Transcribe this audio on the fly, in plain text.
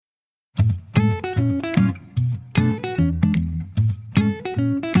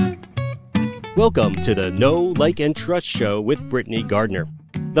Welcome to the Know, Like, and Trust Show with Brittany Gardner,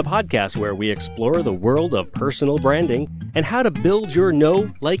 the podcast where we explore the world of personal branding and how to build your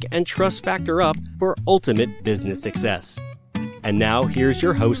know, like, and trust factor up for ultimate business success. And now, here's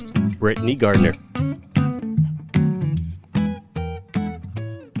your host, Brittany Gardner.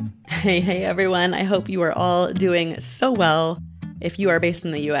 Hey everyone. I hope you are all doing so well. If you are based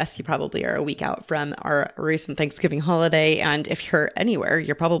in the US, you probably are a week out from our recent Thanksgiving holiday. And if you're anywhere,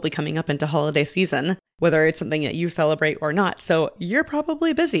 you're probably coming up into holiday season, whether it's something that you celebrate or not. So you're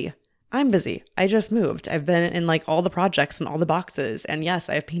probably busy. I'm busy. I just moved. I've been in all the projects and all the boxes. And yes,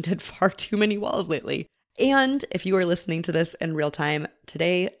 I've painted far too many walls lately. And if you are listening to this in real time,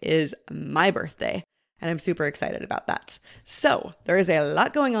 today is my birthday. And I'm super excited about that. So there is a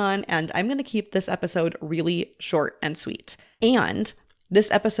lot going on, and I'm going to keep this episode really short and sweet. And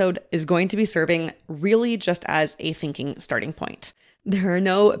this episode is going to be serving really just as a thinking starting point. There are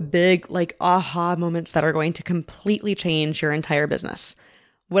no big aha moments that are going to completely change your entire business.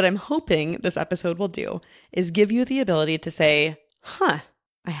 What I'm hoping this episode will do is give you the ability to say, I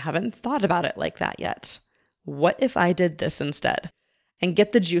haven't thought about it like that yet. What if I did this instead? And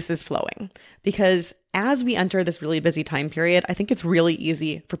get the juices flowing. Because as we enter this really busy time period, I think it's really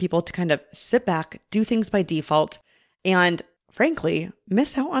easy for people to kind of sit back, do things by default, and frankly,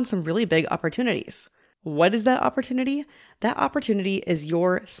 miss out on some really big opportunities. What is that opportunity? That opportunity is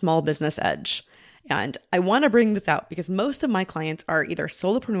your small business edge. And I want to bring this out because most of my clients are either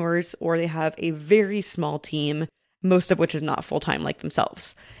solopreneurs or they have a very small team, most of which is not full-time like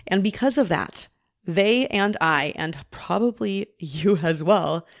themselves. And because of that, they and I, and probably you as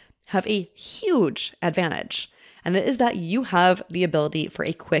well, have a huge advantage. And it is that you have the ability for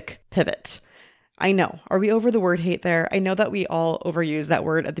a quick pivot. I know. Are we over the word hate there? I know that we all overuse that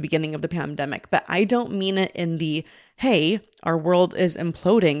word at the beginning of the pandemic, but I don't mean it in the, hey, our world is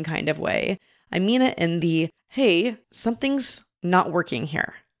imploding kind of way. I mean it in the, hey, something's not working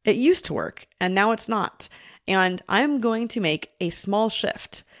here. It used to work, and now it's not. And I'm going to make a small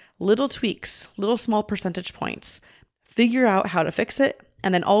shift. Little tweaks, little small percentage points, figure out how to fix it,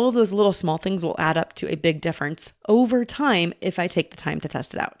 and then all of those little small things will add up to a big difference over time if I take the time to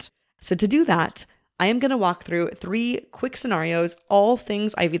test it out. So to do that, I am going to walk through 3 quick scenarios, all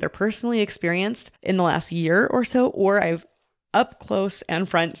things I've either personally experienced in the last year or so, or I've up close and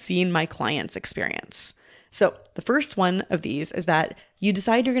front seen my clients experience. So the first one of these is that you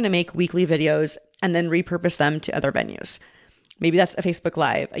decide you're going to make weekly videos and then repurpose them to other venues. Maybe that's a Facebook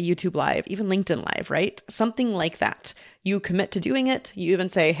Live, a YouTube Live, even LinkedIn Live, right? Something like that. You commit to doing it. You even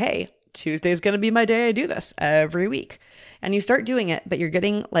say, hey, Tuesday is going to be my day I do this every week. And you start doing it, but you're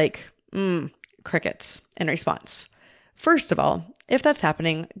getting crickets in response. First of all, if that's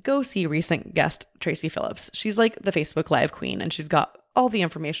happening, go see recent guest Tracy Phillips. She's like the Facebook Live queen, and she's got all the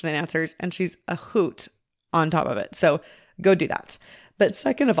information and answers, and she's a hoot on top of it. So go do that. But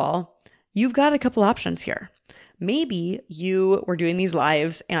second of all, you've got a couple options here. Maybe you were doing these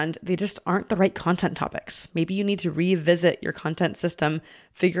lives and they just aren't the right content topics. Maybe you need to revisit your content system,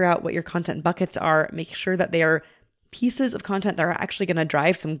 figure out what your content buckets are, make sure that they are pieces of content that are actually going to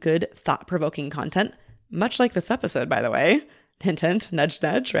drive some good thought-provoking content, much like this episode, by the way. Hint, hint, nudge,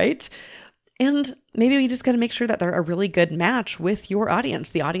 nudge, right? And maybe you just got to make sure that they're a really good match with your audience,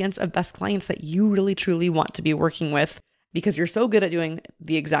 the audience of best clients that you really, truly want to be working with because you're so good at doing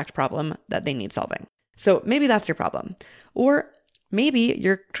the exact problem that they need solving. So maybe that's your problem. Or maybe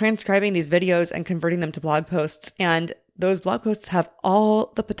you're transcribing these videos and converting them to blog posts, and those blog posts have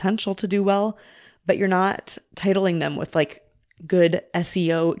all the potential to do well, but you're not titling them with good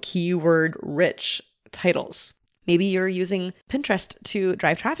SEO keyword rich titles. Maybe you're using Pinterest to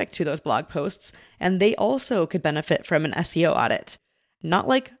drive traffic to those blog posts, and they also could benefit from an SEO audit. Not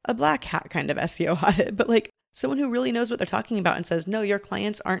like a black hat kind of SEO audit, but someone who really knows what they're talking about and says, no, your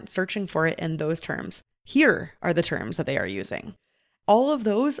clients aren't searching for it in those terms. Here are the terms that they are using. All of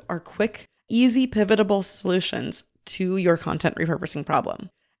those are quick, easy, pivotable solutions to your content repurposing problem.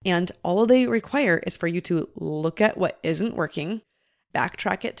 And all they require is for you to look at what isn't working,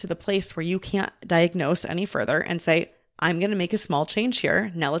 backtrack it to the place where you can't diagnose any further and say, I'm going to make a small change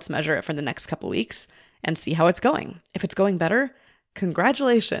here. Now let's measure it for the next couple weeks and see how it's going. If it's going better,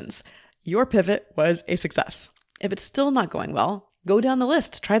 congratulations. Your pivot was a success. If it's still not going well, go down the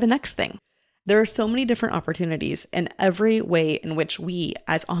list, try the next thing. There are so many different opportunities in every way in which we,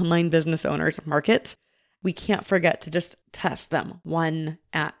 as online business owners, market. We can't forget to just test them one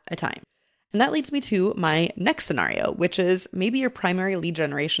at a time. And that leads me to my next scenario, which is maybe your primary lead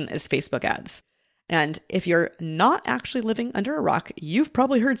generation is Facebook ads. And if you're not actually living under a rock, you've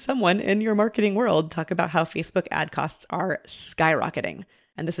probably heard someone in your marketing world talk about how Facebook ad costs are skyrocketing.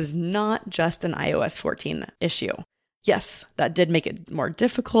 And this is not just an iOS 14 issue. Yes, that did make it more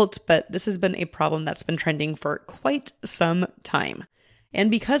difficult, but this has been a problem that's been trending for quite some time.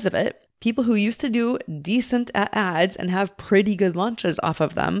 And because of it, people who used to do decent at ads and have pretty good launches off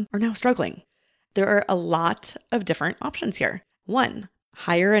of them are now struggling. There are a lot of different options here. One,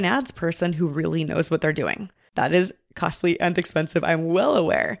 hire an ads person who really knows what they're doing. That is costly and expensive, I'm well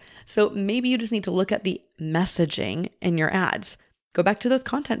aware. So maybe you just need to look at the messaging in your ads. Go back to those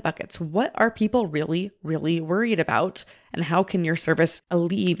content buckets. What are people really, really worried about? And how can your service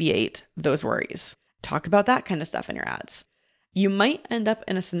alleviate those worries? Talk about that kind of stuff in your ads. You might end up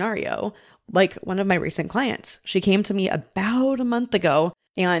in a scenario like one of my recent clients. She came to me about a month ago,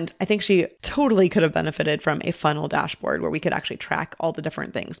 and I think she totally could have benefited from a funnel dashboard where we could actually track all the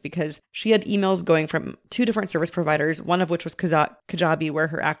different things, because she had emails going from 2 different service providers, one of which was Kajabi, where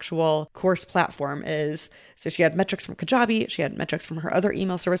her actual course platform is. So she had metrics from Kajabi, she had metrics from her other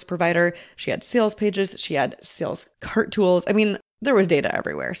email service provider, she had sales pages, she had sales cart tools. I mean, there was data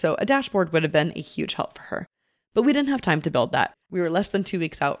everywhere. So a dashboard would have been a huge help for her. But we didn't have time to build that. We were less than 2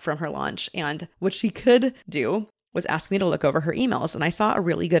 weeks out from her launch, and what she could do was ask me to look over her emails, and I saw a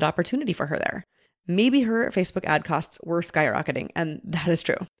really good opportunity for her there. Maybe her Facebook ad costs were skyrocketing, and that is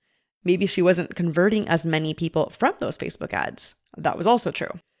true. Maybe she wasn't converting as many people from those Facebook ads. That was also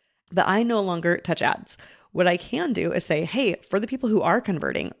true. But I no longer touch ads. What I can do is say, hey, for the people who are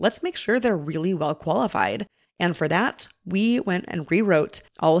converting, let's make sure they're really well qualified. And for that, we went and rewrote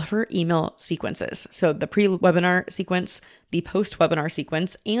all of her email sequences. So the pre-webinar sequence, the post-webinar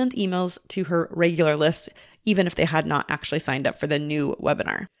sequence, and emails to her regular list, even if they had not actually signed up for the new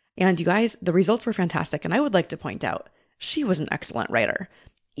webinar. And you guys, the results were fantastic. And I would like to point out, she was an excellent writer.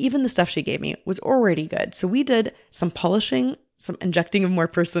 Even the stuff she gave me was already good. So we did some polishing, some injecting of more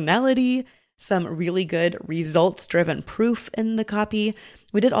personality, some really good results-driven proof in the copy.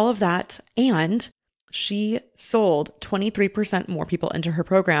 We did all of that. And she sold 23% more people into her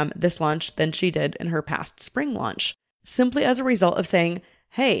program this launch than she did in her past spring launch, simply as a result of saying,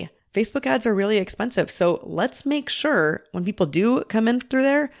 hey, Facebook ads are really expensive. So let's make sure when people do come in through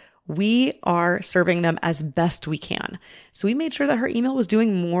there, we are serving them as best we can. So we made sure that her email was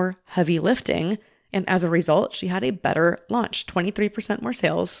doing more heavy lifting. And as a result, she had a better launch, 23% more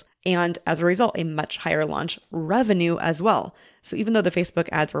sales. And as a result, a much higher launch revenue as well. So even though the Facebook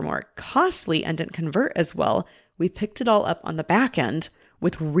ads were more costly and didn't convert as well, we picked it all up on the back end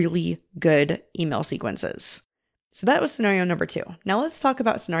with really good email sequences. So that was scenario number 2. Now let's talk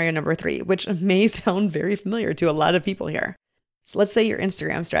about scenario number 3, which may sound very familiar to a lot of people here. So let's say your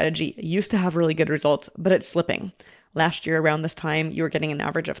Instagram strategy used to have really good results, but it's slipping. Last year around this time, you were getting an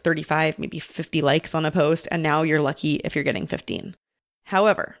average of 35, maybe 50 likes on a post, and now you're lucky if you're getting 15.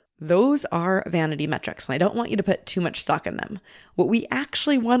 However, those are vanity metrics, and I don't want you to put too much stock in them. What we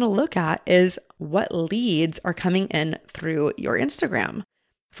actually want to look at is what leads are coming in through your Instagram.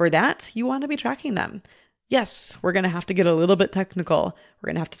 For that, you want to be tracking them. Yes, we're going to have to get a little bit technical. We're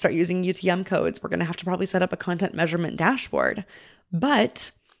going to have to start using UTM codes. We're going to have to probably set up a content measurement dashboard.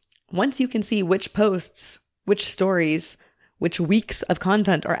 But once you can see which posts, which stories, which weeks of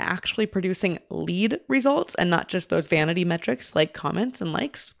content are actually producing lead results and not just those vanity metrics like comments and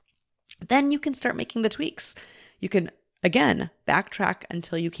likes, then you can start making the tweaks. You can, again, backtrack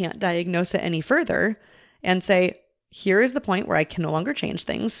until you can't diagnose it any further and say, here is the point where I can no longer change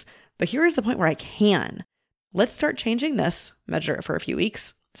things, but here is the point where I can. Let's start changing this, measure it for a few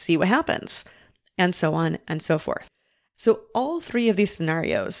weeks, see what happens, and so on and so forth. So all 3 of these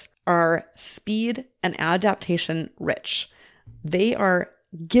scenarios are speed and adaptation rich. They are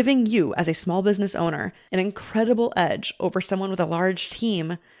giving you, as a small business owner, an incredible edge over someone with a large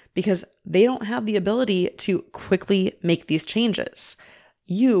team because they don't have the ability to quickly make these changes.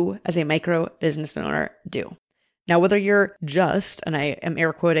 You, as a micro business owner, do. Now, whether you're just, and I am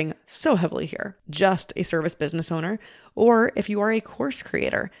air quoting so heavily here, just a service business owner, or if you are a course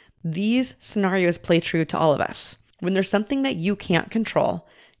creator, these scenarios play true to all of us. When there's something that you can't control,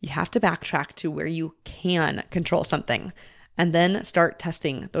 you have to backtrack to where you can control something and then start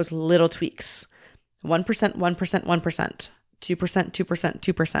testing those little tweaks. 1%, 1%, 1%, 2%, 2%,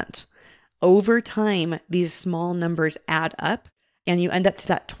 2%. Over time, these small numbers add up and you end up to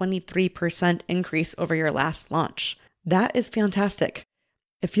that 23% increase over your last launch. That is fantastic.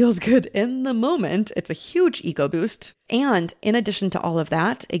 It feels good in the moment. It's a huge ego boost. And in addition to all of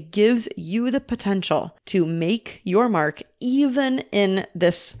that, it gives you the potential to make your mark even in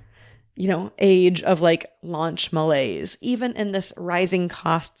this, age of like launch malaise, even in this rising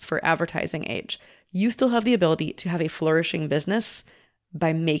costs for advertising age. You still have the ability to have a flourishing business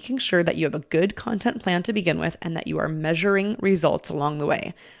by making sure that you have a good content plan to begin with and that you are measuring results along the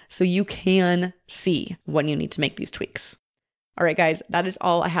way so you can see when you need to make these tweaks. All right, guys, that is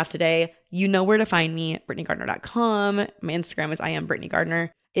all I have today. You know where to find me, BrittanyGardner.com. My Instagram is @BrittanyGardner.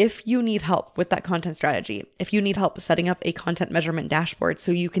 If you need help with that content strategy, if you need help setting up a content measurement dashboard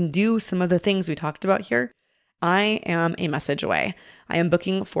so you can do some of the things we talked about here, I am a message away. I am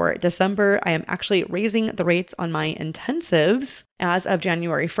booking for December. I am actually raising the rates on my intensives as of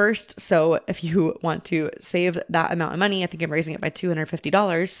January 1st. So if you want to save that amount of money, I think I'm raising it by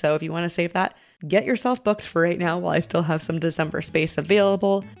 $250. So if you want to save that, get yourself booked for right now while I still have some December space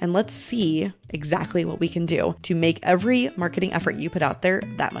available. And let's see exactly what we can do to make every marketing effort you put out there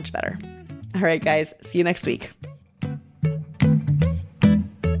that much better. All right, guys, see you next week.